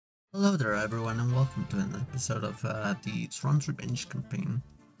Hello there everyone and welcome to an episode of the Thrawn's Revenge campaign,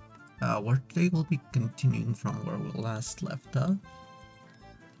 where today we'll be continuing from where we last left off.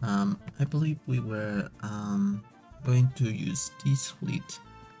 I believe we were going to use this fleet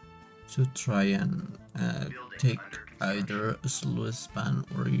to try and take either a Sluisban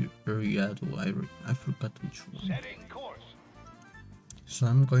or Uriadu. I forgot which one. So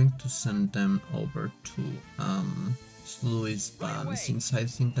I'm going to send them over to Sluisban, since I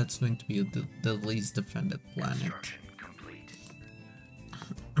think that's going to be the least defended planet.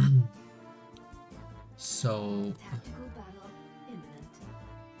 So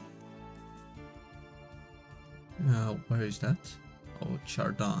where is that? Oh,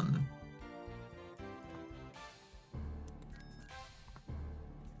 Chardon.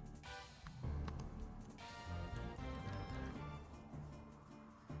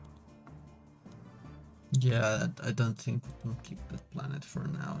 Yeah, I don't think we can keep that planet for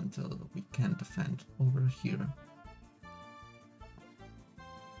now until we can defend over here.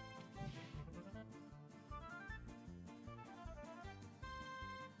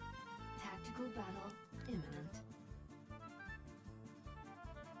 Tactical battle imminent.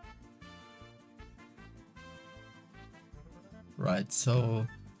 Right, so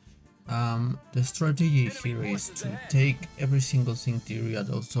the strategy here is to take every single thing the Iriad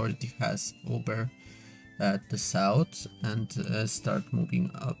Authority has over at the south and start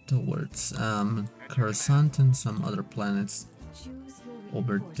moving up towards Coruscant and some other planets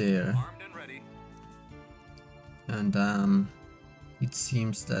over there. And it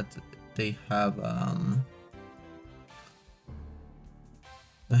seems that they have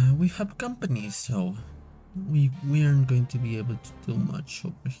we have company, so we aren't going to be able to do much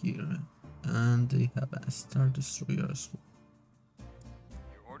over here. And they have a Star Destroyer as well.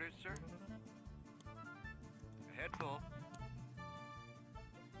 Your orders, sir? Ahead full.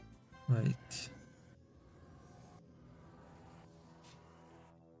 Right.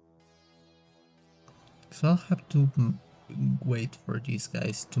 So I'll have to wait for these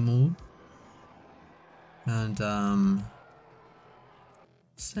guys to move and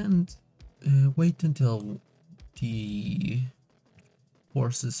wait until the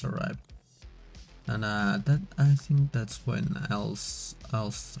forces arrive, and that I think that's when I'll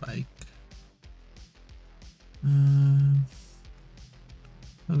strike. I'm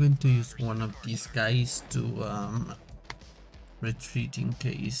going to use one of these guys to retreat in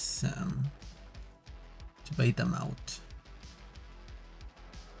case, to bait them out.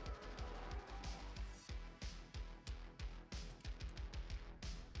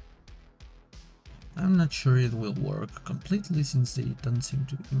 I'm not sure it will work completely since they don't seem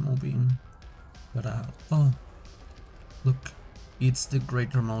to be moving, but oh, look, it's the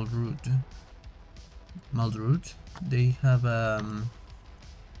Greater Maldrud. They have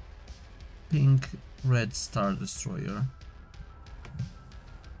pink red Star Destroyer.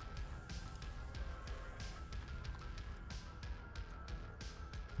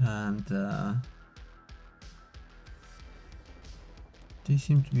 And they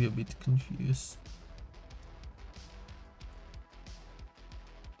seem to be a bit confused.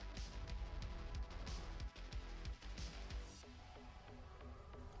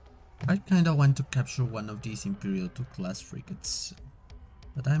 I kinda want to capture one of these Imperial 2 class frigates,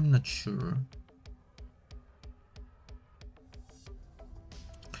 but I'm not sure.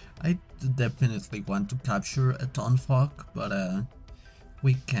 I definitely want to capture a Tonfok, but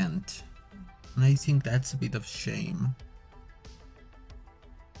we can't. And I think that's a bit of shame.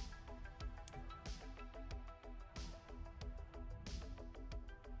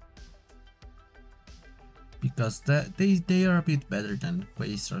 Because they are a bit better than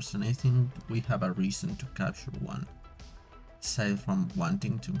Quasars, and I think we have a reason to capture one, aside from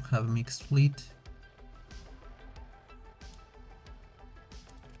wanting to have a mixed fleet.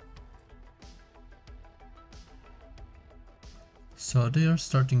 So they are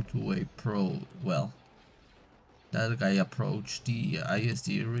starting to well, that guy approached the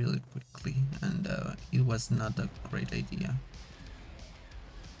ISD really quickly, and it was not a great idea.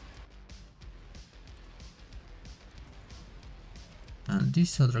 And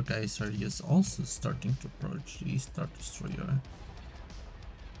these other guys are just also starting to approach the Star Destroyer.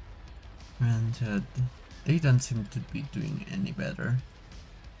 And they don't seem to be doing any better.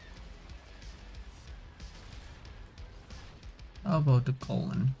 How about the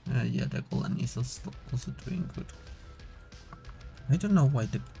Golan? Yeah, the Golan is also doing good. I don't know why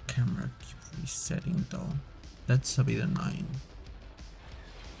the camera keeps resetting though. That's a bit annoying.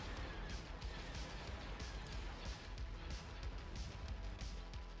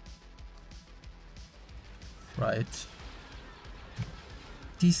 Right.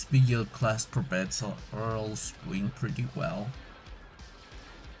 these VL class corvettes are also doing pretty well.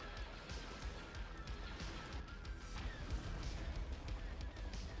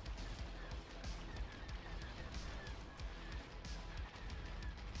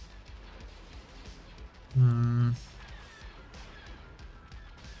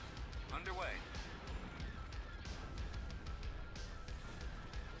 Underway.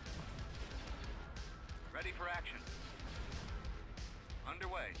 Ready for action.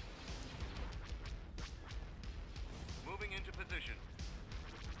 Underway. Moving into position.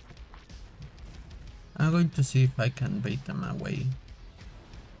 I'm going to see if I can bait them away.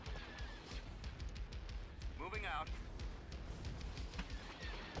 Moving out.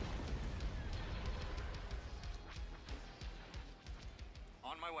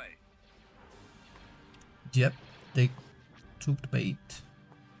 On my way. Yep, they took the bait.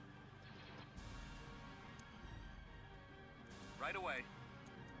 Right away.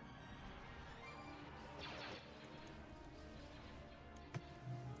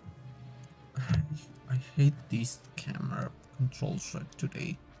 I hate these camera controls right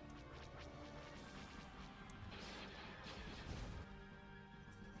today.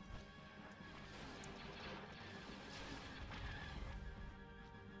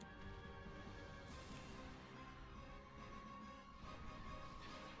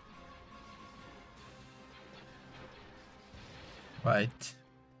 Right.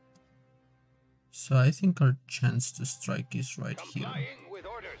 So I think our chance to strike is right here. With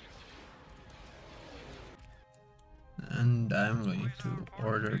orders. And I'm going to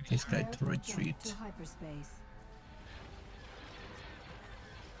order this guy to retreat. To hyperspace.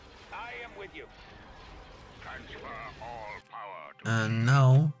 I am with you. Transfer all power to And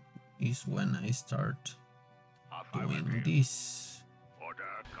now is when I start doing this. order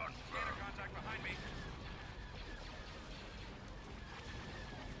confirmed. Radar contact behind me.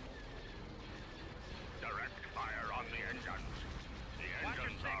 Direct fire on the engines. The Watch your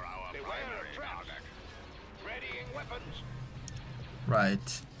engines six. are our Beware primary of traps. target. Readying weapons. Right.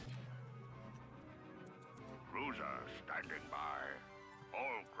 Cruiser standing by.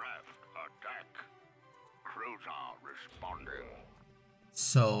 All craft attack. Cruiser responding.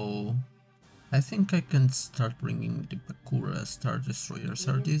 So I think I can start bringing the Bakura Star Destroyers.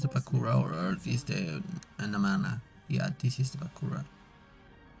 Are these the Bakura or are these the Namana? Yeah, this is the Bakura.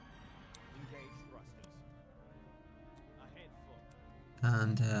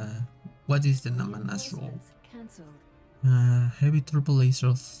 And what is the Namana's role? Cancelled. Heavy triple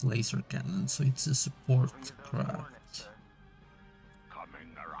laser cannon, so it's a support craft.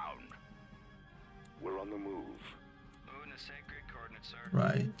 Coming around. We're on the move. Moving to sacred coordinates, sir.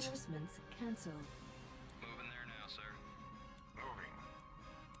 Right. Reinforcements cancelled. Moving there now, sir.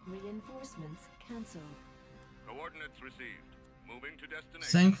 Moving. Reinforcements cancelled. Coordinates received. Moving to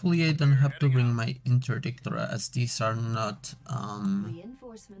destination. Thankfully I don't have to bring my interdictor as these are not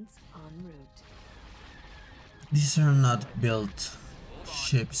Reinforcements en route. these are not built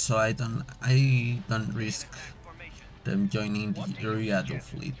ships, so I don't risk Formation. them joining the Iriado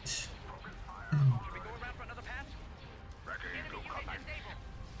fleet. Should we go around for another pass? Ready Enemy to unit commence. disabled.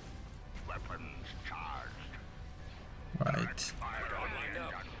 Weapons charged. Right. Fire on the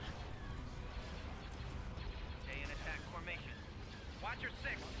engines. Stay in attack formation. Watch your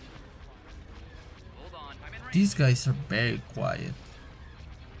six. Hold on. I'm in range. These guys are very quiet.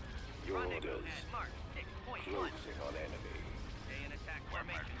 Your Rendezvous orders. at mark 6.1. Closing on enemy. Stay in attack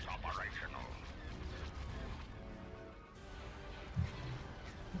formation. Weapons operational.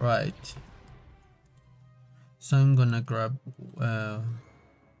 Right. So I'm gonna grab Y-wing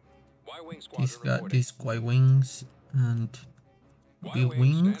these Y-wings and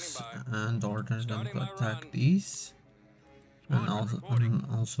B-wings and order them to attack these. And also I'm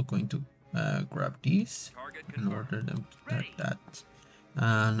also going to grab these Target and confirmed. order them to attack that.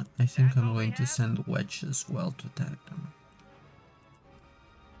 And I think I'm going to send Wedge as well to attack them.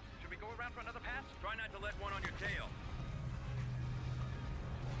 Should we go around for another pass? Try not to let one on your tail.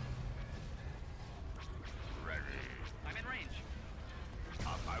 Ready. I'm in range.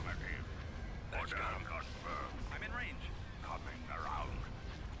 Affirmative. That's Order got 'em. confirmed. I'm in range. Coming around.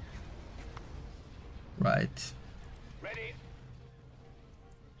 Right. Ready.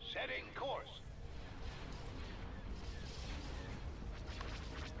 Setting course.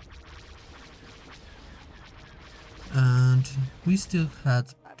 And we still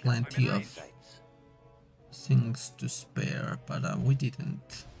had plenty of things to spare, but we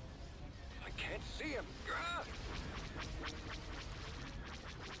didn't. I can't see him.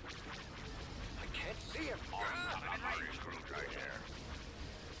 I can't see him. I'm in range. Right here.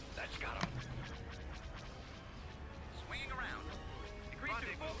 That's got him. Swinging around. Increase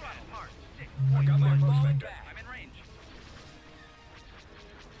Full throttle, hard. 6. I got my Falling perspective. back. I'm in range.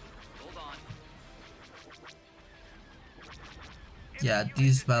 Hold on. Yeah,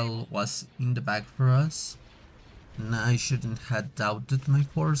 this battle was in the back for us, and I shouldn't have doubted my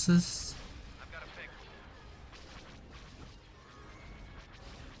forces. I've got a fix.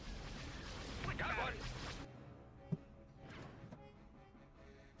 Got one.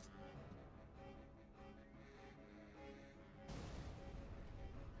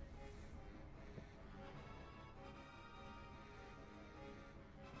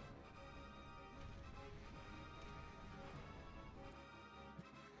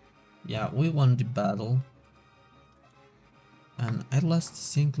 Yeah, we won the battle. And I lost a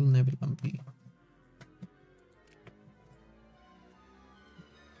single Naval MP.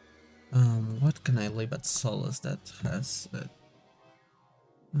 What can I leave at Solace that has it?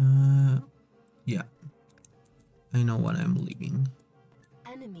 Yeah. I know what I'm leaving.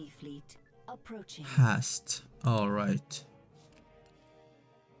 Enemy fleet approaching. Hast. Alright.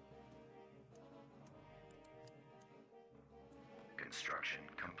 Construction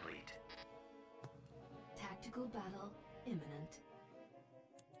complete. Tactical battle imminent.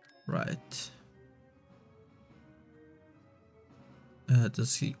 Right.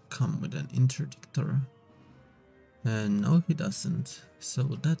 Does he come with an interdictor? No, he doesn't. So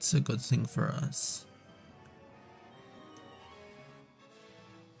that's a good thing for us.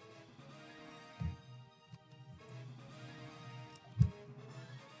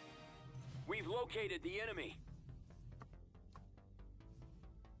 We've located the enemy.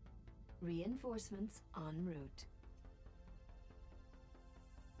 Reinforcements en route.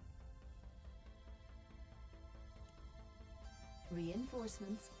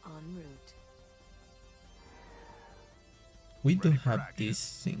 Reinforcements en route. We do Ready for have action.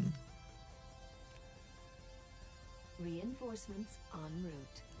 this thing. Reinforcements en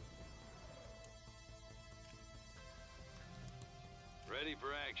route. Ready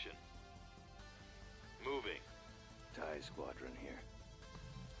for action. Moving. TIE squadron here.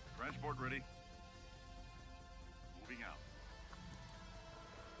 Transport ready. Moving out.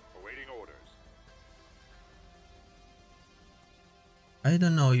 Awaiting orders. I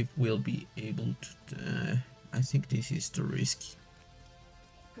don't know if we'll be able to. I think this is too risky.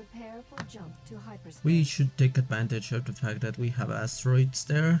 Prepare for jump to hyperspace. We should take advantage of the fact that we have asteroids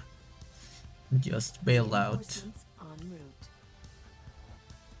there. And just bail out. Reinforcements en route.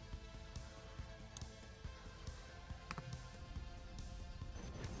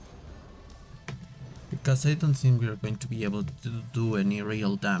 Because I don't think we're going to be able to do any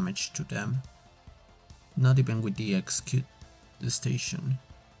real damage to them. Not even with the execute the station.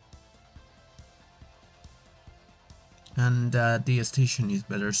 And the station is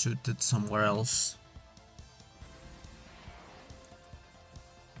better suited somewhere else.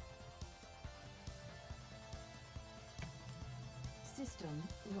 System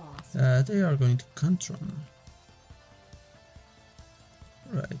lost. They are going to Cantron.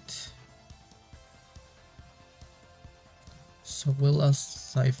 Right. So we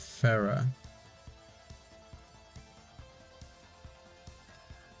lost Cyphera.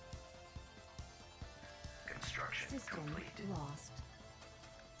 Construction System complete. lost.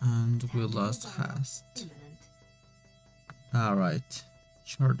 And we Tactical lost battle Hast. imminent. Alright.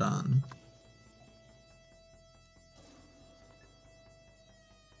 Jordan.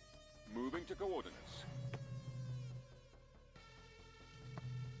 Moving to coordinates.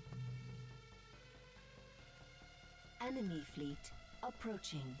 Enemy fleet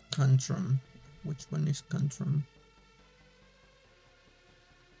approaching. Cantron. Which one is Cantron?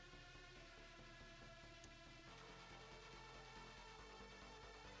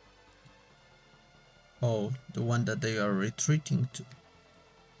 Oh, the one that they are retreating to.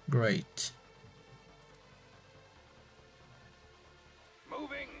 Great.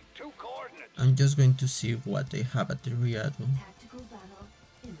 Moving to coordinates. I'm just going to see what they have at the Riado. Tactical battle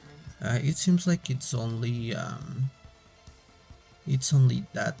imminent. It seems like it's only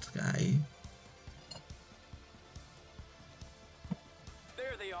that guy.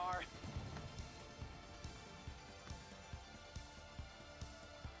 There they are.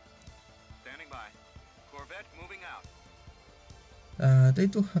 Standing by. Corvette moving out. They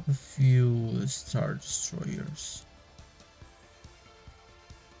do have a few Star Destroyers.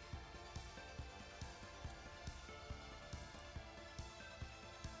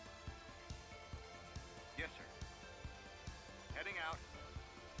 Yes, sir. Heading out.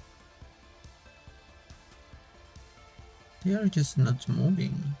 They are just not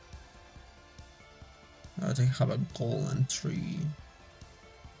moving. They have a golden tree.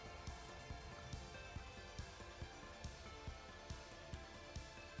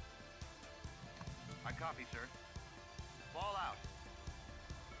 Copy, sir. Fall out.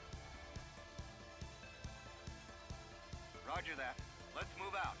 Roger that. Let's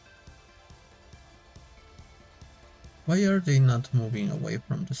move out. Why are they not moving away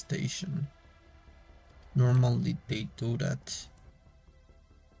from the station? Normally they do that.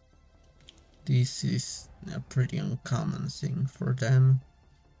 This is a pretty uncommon thing for them.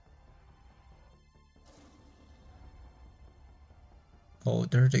 Oh,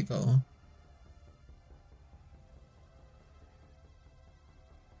 there they go.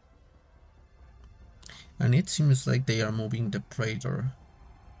 And it seems like they are moving the Praetor,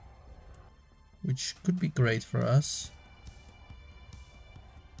 which could be great for us.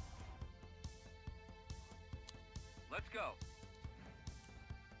 Let's go.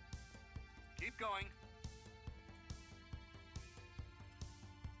 Keep going.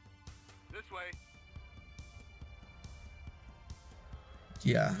 This way.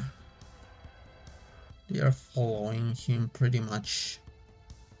 Yeah. They are following him pretty much.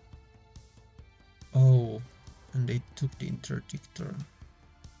 Oh, and they took the interdictor.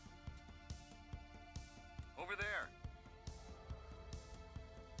 Over there.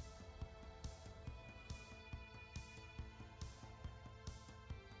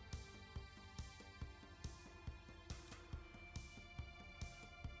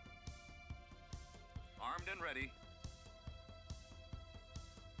 Armed and ready.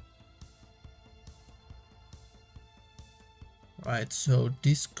 Right, so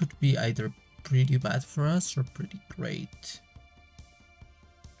this could be either pretty bad for us or pretty great.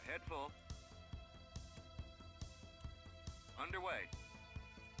 Head full. Underway.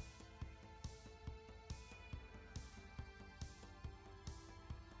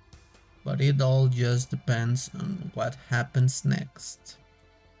 But it all just depends on what happens next.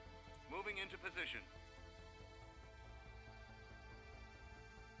 Moving into position.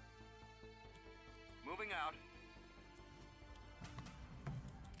 Moving out.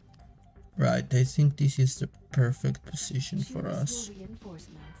 Right, I think this is the perfect position for us.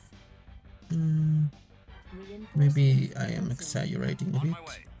 Maybe I am exaggerating a On bit. my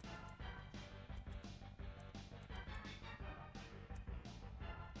way.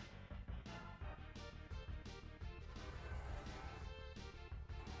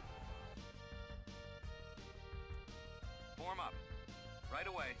 Form up. Right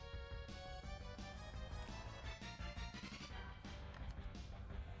away.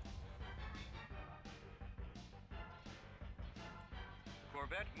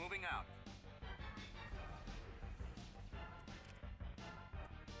 Corvette moving out.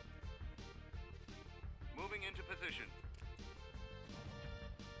 Moving into position.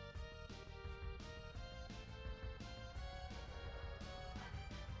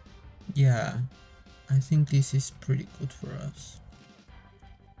 Yeah, I think this is pretty good for us.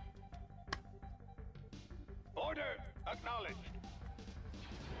 Order acknowledged.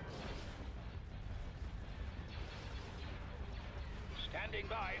 Standing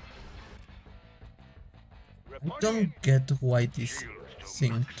by. I Reporting don't in. get why this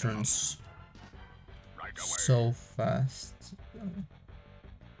thing turns Right away. so fast.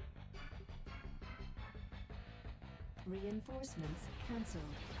 Reinforcements cancelled.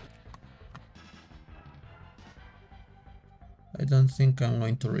 I don't think I'm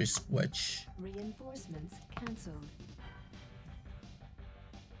going to risk wedge. Reinforcements cancelled.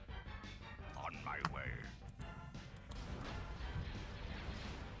 On my way.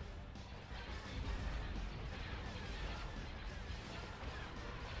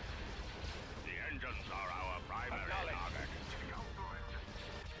 The engines are our primary target.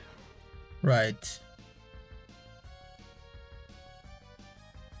 Right.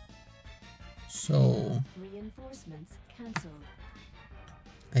 So Reinforcements cancelled.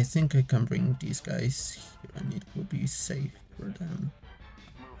 I think I can bring these guys here and it will be safe for them.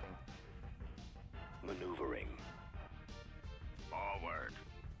 Maneuvering. Forward.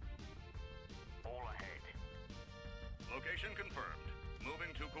 All ahead. Location confirmed.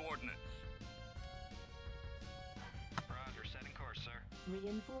 Moving to coordinates. Roger, setting course, sir.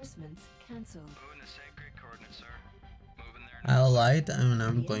 Reinforcements cancelled. Moving to sacred coordinates, sir. Moving there. Allied, and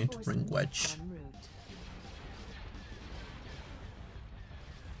I'm going to bring wedge. En route.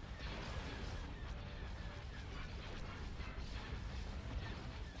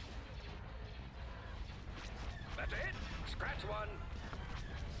 That's it. Scratch one.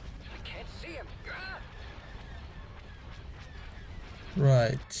 I can't see him. Ah!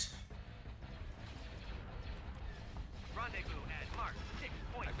 Right. Rendezvous at mark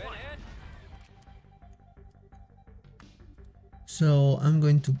 6.1. I've been hit. So I'm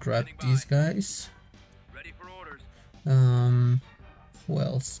going to grab these guys. Ready for orders. Who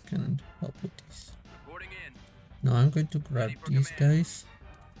else can help with this? Reporting Now I'm going to grab Ready for these command. guys.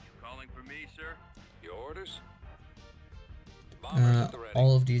 Calling for me, sir. Your orders? Bombers at the ready.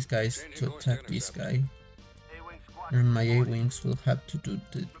 All of these guys Changing to course to attack this intercept. guy. A-wing squad And my reporting. A-wings will have to do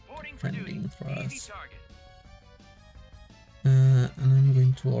the Reporting for duty. defending for Easy us. target. And I'm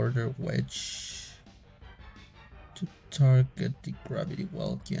going to order Wedge to target the gravity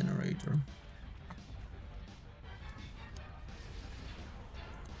well generator.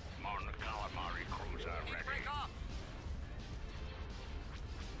 Mon calamari cruiser Need to ready. break off.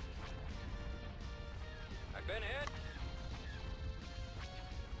 I've been hit.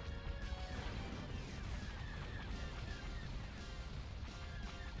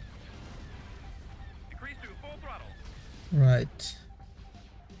 Decrease to full throttle. Right.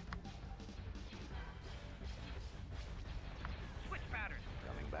 Switch pattern.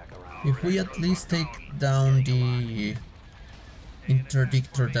 Coming back around. If we at least take down the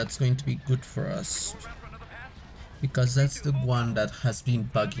interdictor, that's going to be good for us. Go around for another pass. Because that's the one that has been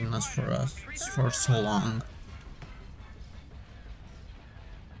bugging us for so long.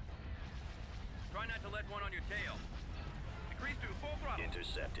 Try not to let one on your tail. Decrease to full throttle.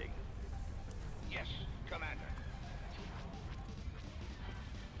 Intercepting. Yes, Commander.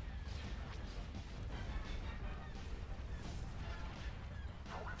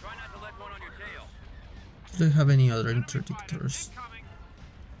 Try not to let one on your tail. Do they have any other interdictors? Incoming.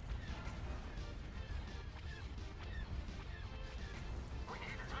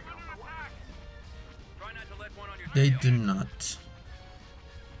 Try not to let one on your They tail. do not.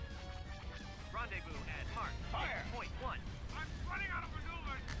 Rendezvous at mark. Fire. Point 1. I'm running out of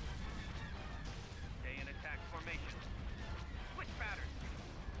maneuvers. Stay in attack formation. Switch pattern.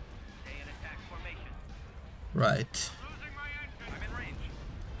 Stay in attack formation. Right. Losing my engine. I'm in range.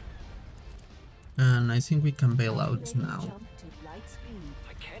 And I think we can bail out Activating now. Jump to light speed.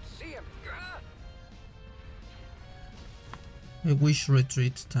 I can't see him. Ah! I wish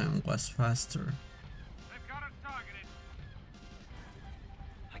retreat time was faster. They've got us targeted.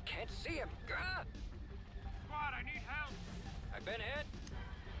 I can't see him. Ah! Squad, I need help. I've been hit.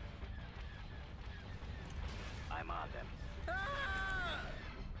 I'm on them. Ah!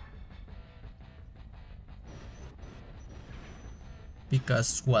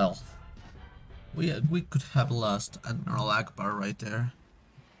 Because, well, we could have lost Admiral Akbar right there.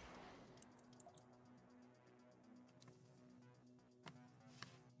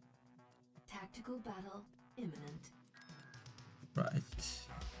 Tactical battle imminent. Right.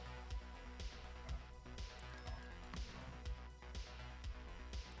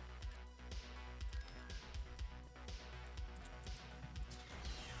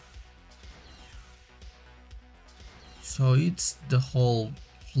 So it's the whole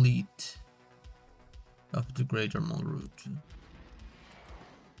fleet of the Greater Mole Route.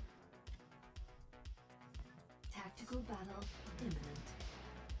 Tactical battle imminent.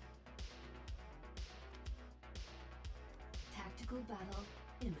 Tactical battle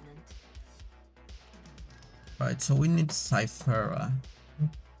imminent. Right, so we need Cyphera.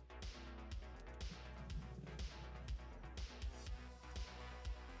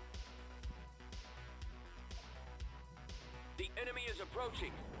 The enemy is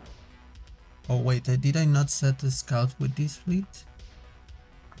approaching. Oh wait, did I not set a scout with this fleet?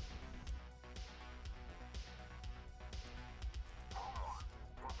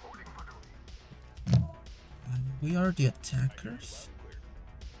 We are the attackers?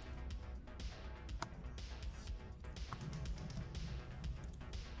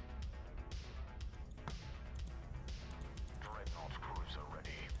 Dreadnought cruiser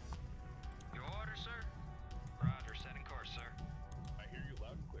ready. Your order, sir? Roger, setting course, sir. I hear you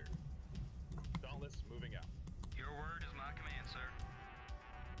loud and clear. Dauntless moving out. Your word is my command, sir.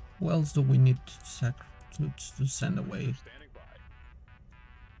 Who else do we need to send away? Standing by.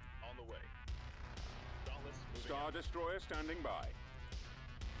 On the way. Dauntless moving Star out. Destroyer standing by.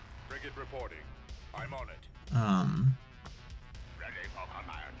 Frigate reporting. I'm on it. Ready for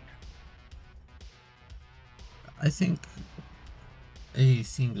command. I think a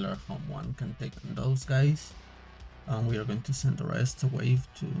singular home one can take on those guys. And we are going to send the rest away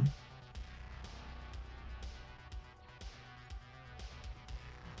to...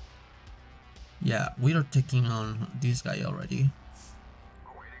 Yeah, we are taking on this guy already.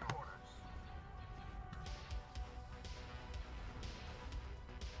 Awaiting orders.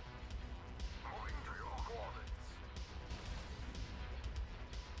 Moving to your coordinates.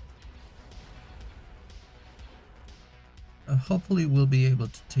 Hopefully we'll be able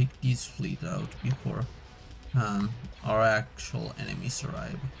to take this fleet out before our actual enemies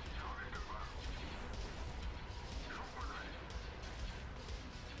arrive.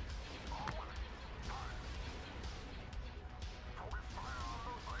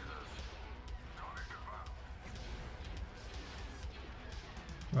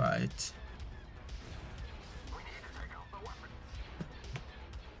 Right.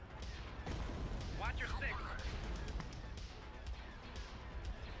 Watch your six.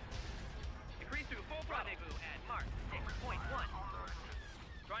 Increase to full rendezvous at mark 6.1.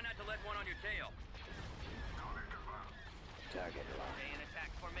 Try not to let one on your tail. Target locked. Stay in attack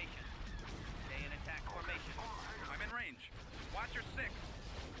formation. Stay in attack formation. I'm in range. Watch your six.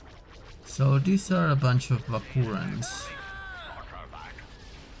 So these are a bunch of Vakurans.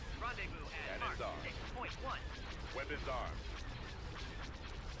 Rendezvous at mark Cannons armed. 6.1. Weapons armed.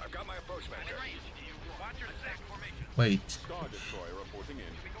 I've got my approach I'm in measure. range. Watch your six formation. Wait. Star Destroyer reporting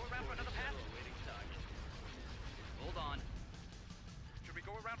in. Should we go around for another pass? Hold on. Should we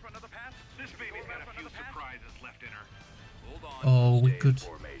go around for another pass? This baby's got a few surprises left in her. Hold on. Oh, we Stay in could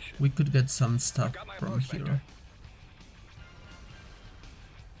formation. get some stuff Got my from approach here. vector.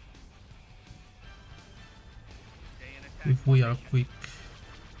 Stay in attack If we are formation. quick.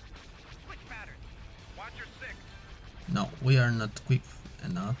 Switch pattern. Watch your six. No, we are not quick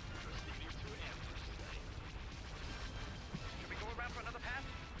enough. Should we go around for another pass?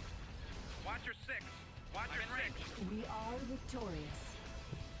 Watch your six. Watch your six. We are victorious.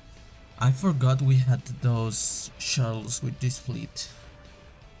 I forgot we had those shuttles with this fleet.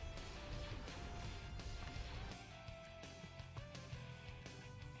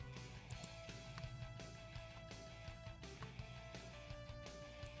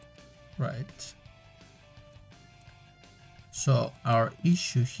 Right. So our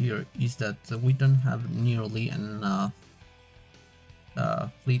issue here is that we don't have nearly enough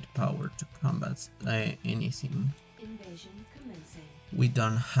fleet power to combat anything. Invasion commencing. We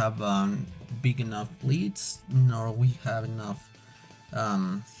don't have big enough fleets, nor we have enough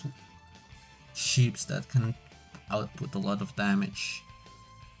ships that can output a lot of damage.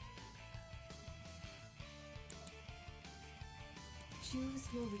 Choose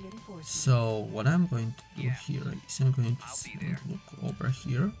your reinforcements. So what I'm going to do here is I'm going to look over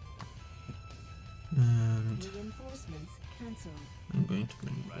here, and Reinforcements cancelled. I'm going to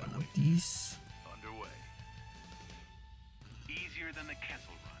bring one of these. Underway. Easier than the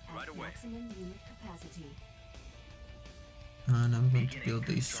Kessel run. At maximum unit capacity. And I'm going to build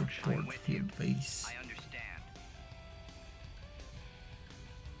a support field base. I understand.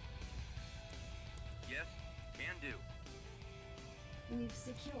 Yes, can do. We've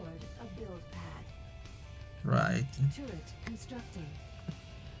secured a build pad. Right. Turret constructing.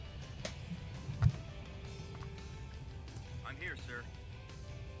 I'm here, sir.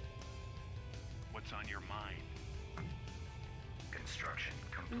 What's on your mind? Construction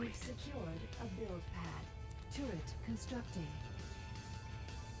We've secured a build pad. Turret constructing.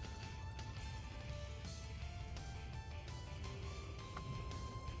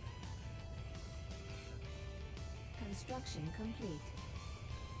 Construction complete.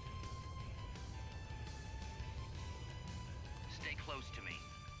 Stay close to me.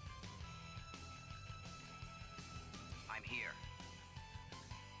 I'm here.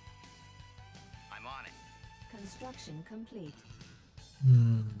 I'm on it. Construction complete.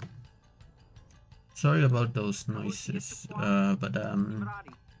 Sorry about those noises, but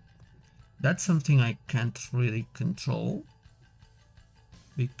that's something I can't really control,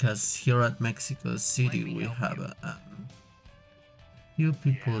 because here at Mexico City we have a few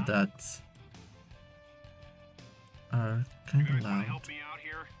people that are kind of loud. Help me out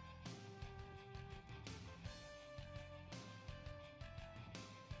here.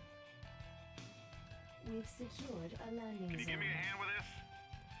 We've secured a landing Can you zone. give me a hand with this?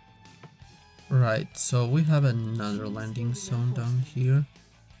 Right, so we have another landing zone down here,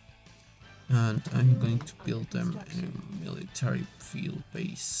 and I'm going to build them a military field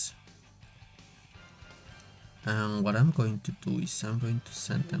base. And what I'm going to do is I'm going to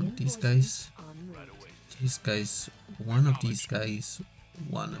send them these guys, En route. these guys, one of these guys,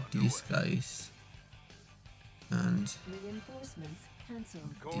 one of these guys, and Reinforcements cancelled.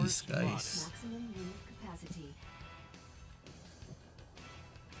 these guys. Maximum unit capacity.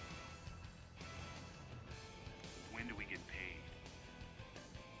 When do we get paid?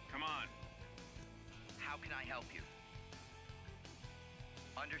 Come on. How can I help you?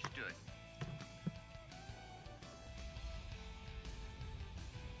 Understood.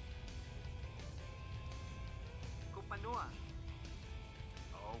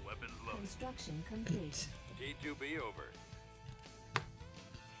 All weapons loaded. Construction complete. T2B over.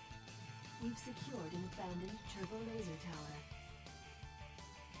 We've secured an abandoned turbo laser tower.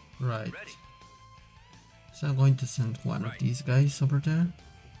 Right. Ready. So I'm going to send one of these guys over there.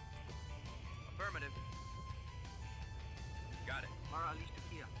 Affirmative. Got it. Mara listo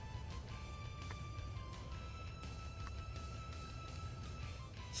here.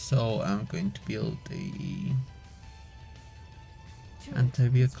 So I'm going to build a Turret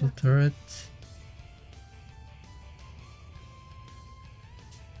anti-vehicle constructed. turret.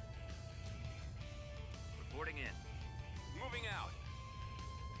 Reporting in. Moving out.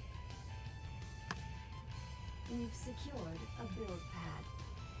 We've secured a build pad.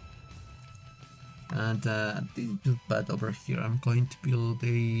 And this build pad over here, I'm going to build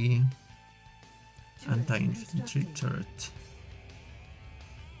a Turret anti-infantry constructed. turret.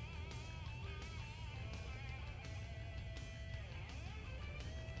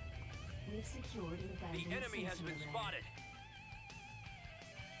 We've secured an The abandoned enemy has been station spotted.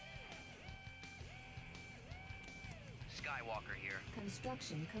 Skywalker here.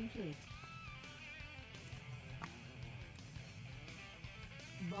 Construction complete.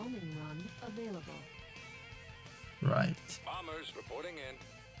 Bombing run available. Right. Bombers reporting in.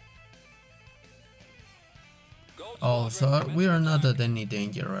 Gold Oh, squadron so we are not commencing at any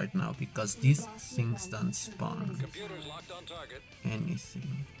danger right now because these things don't spawn attack. Computers locked on target.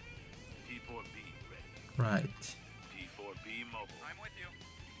 anything. P4B ready. Right. P4B mobile. I'm with you.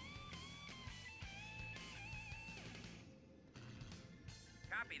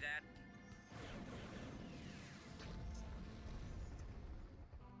 Copy that.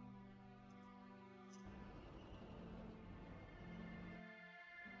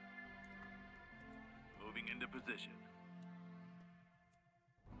 Moving into position.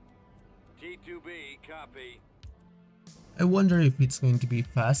 T2B, copy. I wonder if it's going to be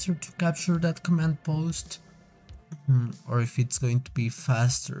faster to capture that command post, or if it's going to be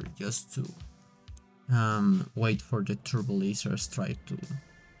faster just to wait for the turbo laser strike to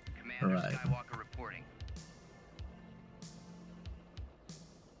Commander arrive. Skywalker reporting.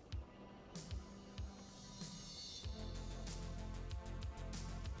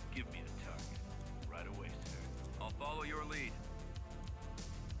 Give me the target. Right away, sir. I'll follow your lead.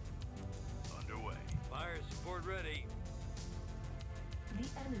 Underway. Fire support ready. The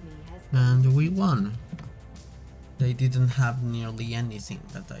enemy has And we won. They didn't have nearly anything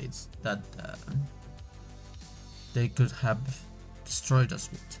that they could have destroyed us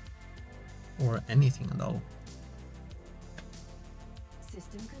with, or anything at all.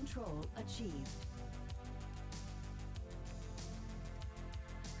 system control achieved.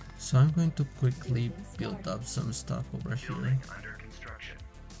 So I'm going to quickly build up some stuff over here, Under construction.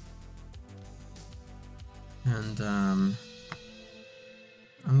 and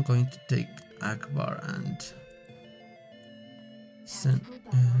I'm going to take Akbar and send.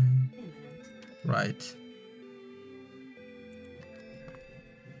 Tactical battle imminent. Right.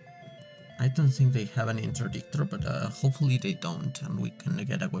 I don't think they have an interdictor, but hopefully they don't, and we can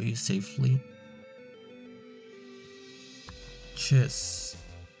get away safely. Chess.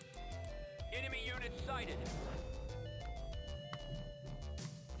 Enemy unit sighted.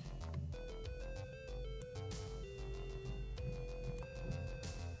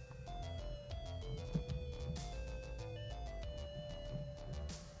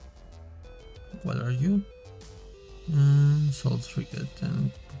 What are you? Assault frigate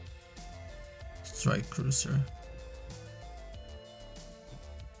and strike cruiser.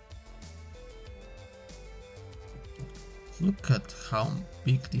 Look at how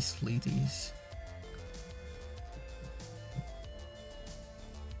big this fleet is.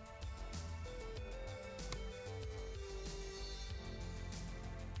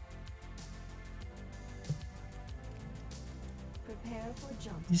 Prepare for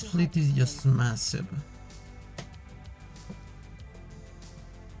jump. This to fleet is just hyperspace. massive.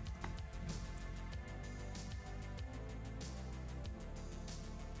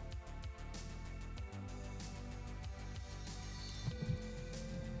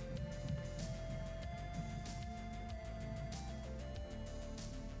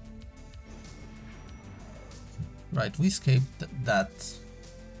 Right, we escaped that.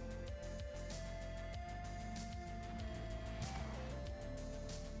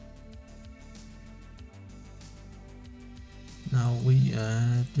 Now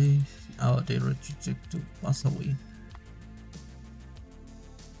they retreated to Wasawi.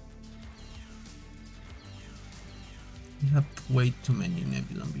 We have way too many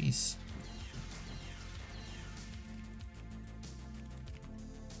Nebula bees.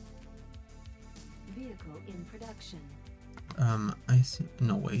 Vehicle in production. I think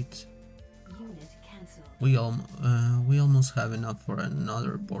no wait. Unit cancelled. We almost have enough for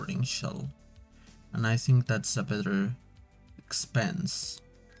another boarding shuttle, and I think that's a better expense.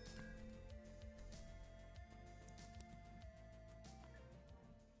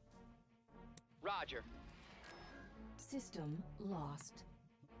 Roger. System lost.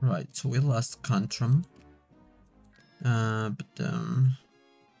 Right, so we lost Contrum, but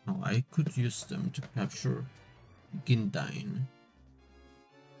Oh, I could use them to capture Gindine.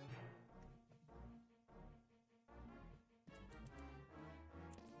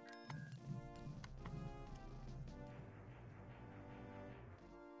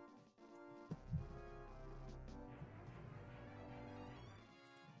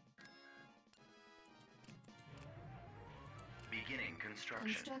 Beginning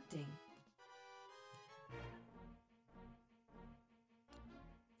construction. Constructing.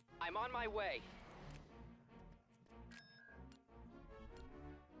 I'm on my way.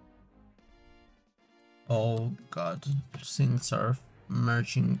 Oh god, things are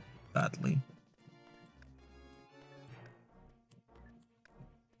merging badly.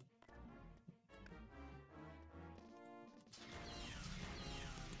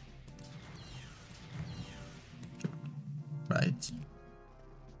 Right.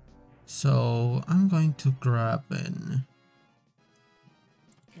 So I'm going to grab in.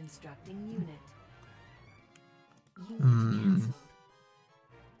 Constructing unit. Unit cancelled.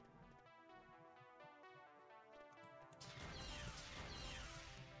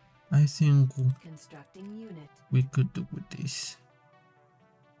 I think Constructing unit. we could do with this.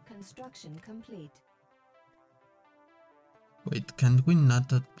 Construction complete. Wait, can we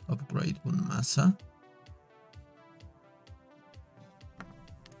not upgrade one massa?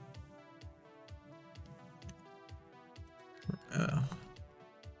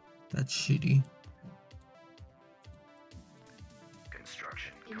 That's shitty.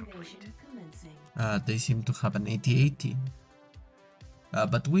 Construction complete. Invasion commencing. They seem to have an 80-80.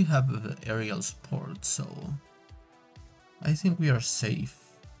 But we have aerial support, so I think we are safe.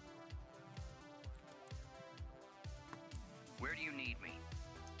 Where do you need me?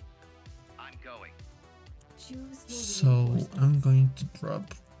 I'm going. Choose your So reinforcements. I'm going to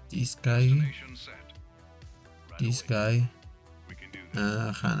drop this guy, Destination set. Right this away. guy, We can do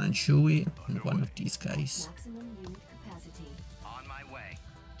this. Han and Chewie, and one of these guys. Maximum unit capacity. On my way.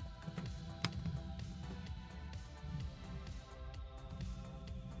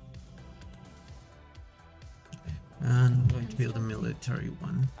 And I'm going to build a military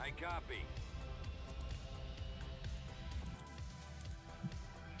one. I copy.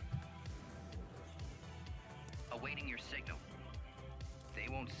 Awaiting your signal. They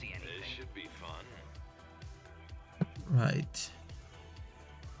won't see anything. This should be fun. Right.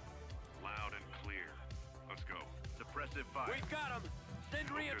 Loud and clear. Let's go. Suppressive fire. We've got them. Send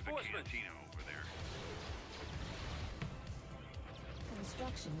Hope there's a reinforcements. cantina over there.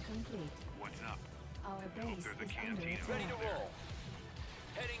 Construction complete. What's up? Our base there's a is under cantina. attack. Ready to roll.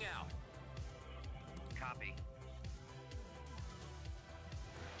 Heading out. Copy.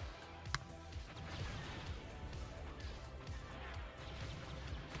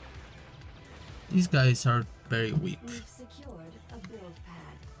 These guys are very weak. We've secured a build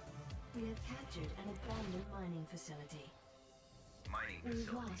pad. We have captured an abandoned mining facility. Mining We've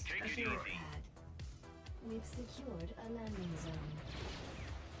facility. lost Take a it build easy. pad. We've secured a landing zone.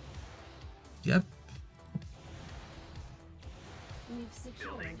 Yep. We've secured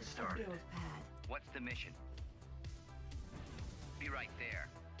Building a started. build pad. What's the mission? Be right there.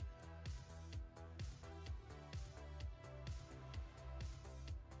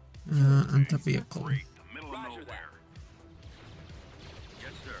 Anti-vehicle. Great. The middle of Roger nowhere. that.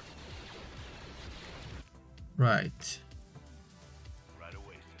 Yes, sir. Right. Right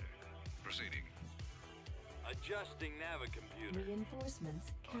away, sir. Proceeding. Adjusting navicomputer.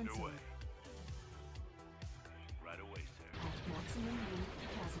 Reinforcements cancelled. Underway. Right away, sir. At maximum unit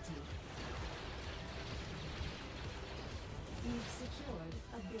capacity. We've secured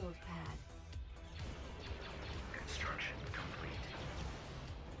a build pad. Construction complete.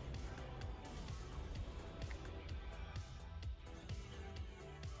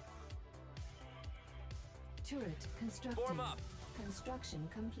 Turret constructed. Form up. Construction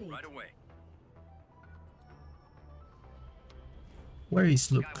complete. Right away. Where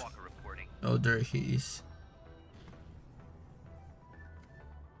is Luke? Skywalker reporting. Oh, there he is.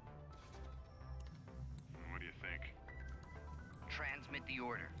 What do you think? Transmit the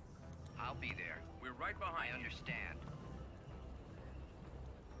order. I'll be there. We're right I behind you. understand.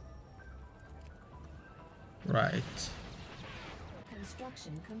 Right.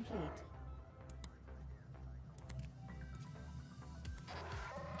 Construction complete.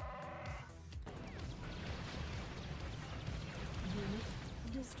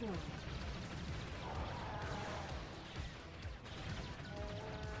 Unit destroyed.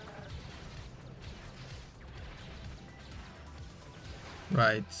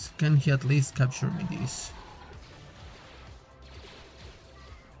 Right. Can he at least capture me this?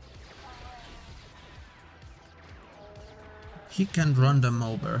 He can run them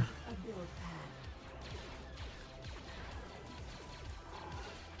over. A build pad.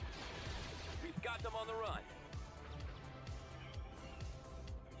 We've got them on the run.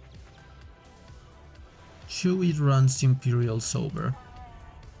 Chewie runs Imperials over.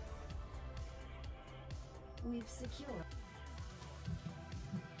 We've secured.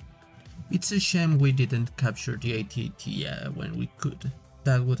 It's a shame we didn't capture the AT-AT when we could.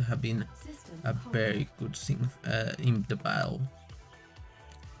 That would have been System a complete. very good thing in the battle.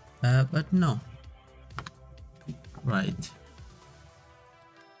 But no. Right.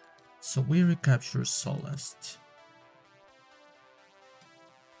 So we recapture Solest.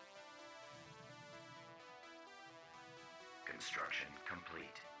 Construction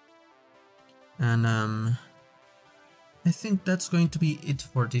complete. And I think that's going to be it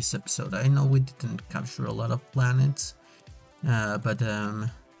for this episode. I know we didn't capture a lot of planets, but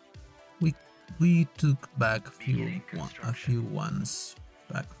we took back a few ones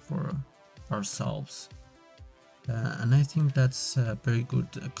back for ourselves, and I think that's a very good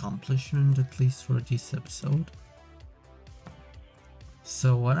accomplishment, at least for this episode.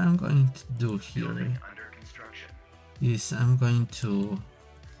 So what I'm going to do here Building under construction. is I'm going to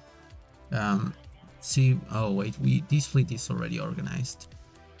see. Oh wait, this fleet is already organized,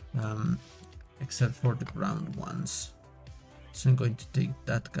 except for the ground ones. So I'm going to take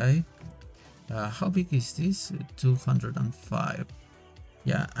that guy. How big is this? 205.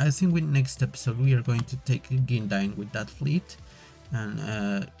 Yeah, I think with next episode we are going to take Gindine with that fleet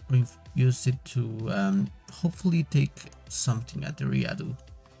and use it to hopefully take something at the Riadu,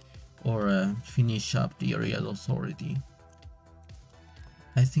 or finish up the Riadu Authority.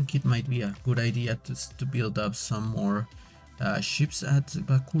 I think it might be a good idea to build up some more ships at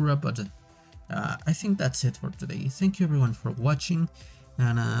Bakura, but I think that's it for today. Thank you everyone for watching,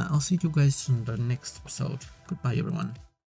 and I'll see you guys in the next episode. Goodbye everyone.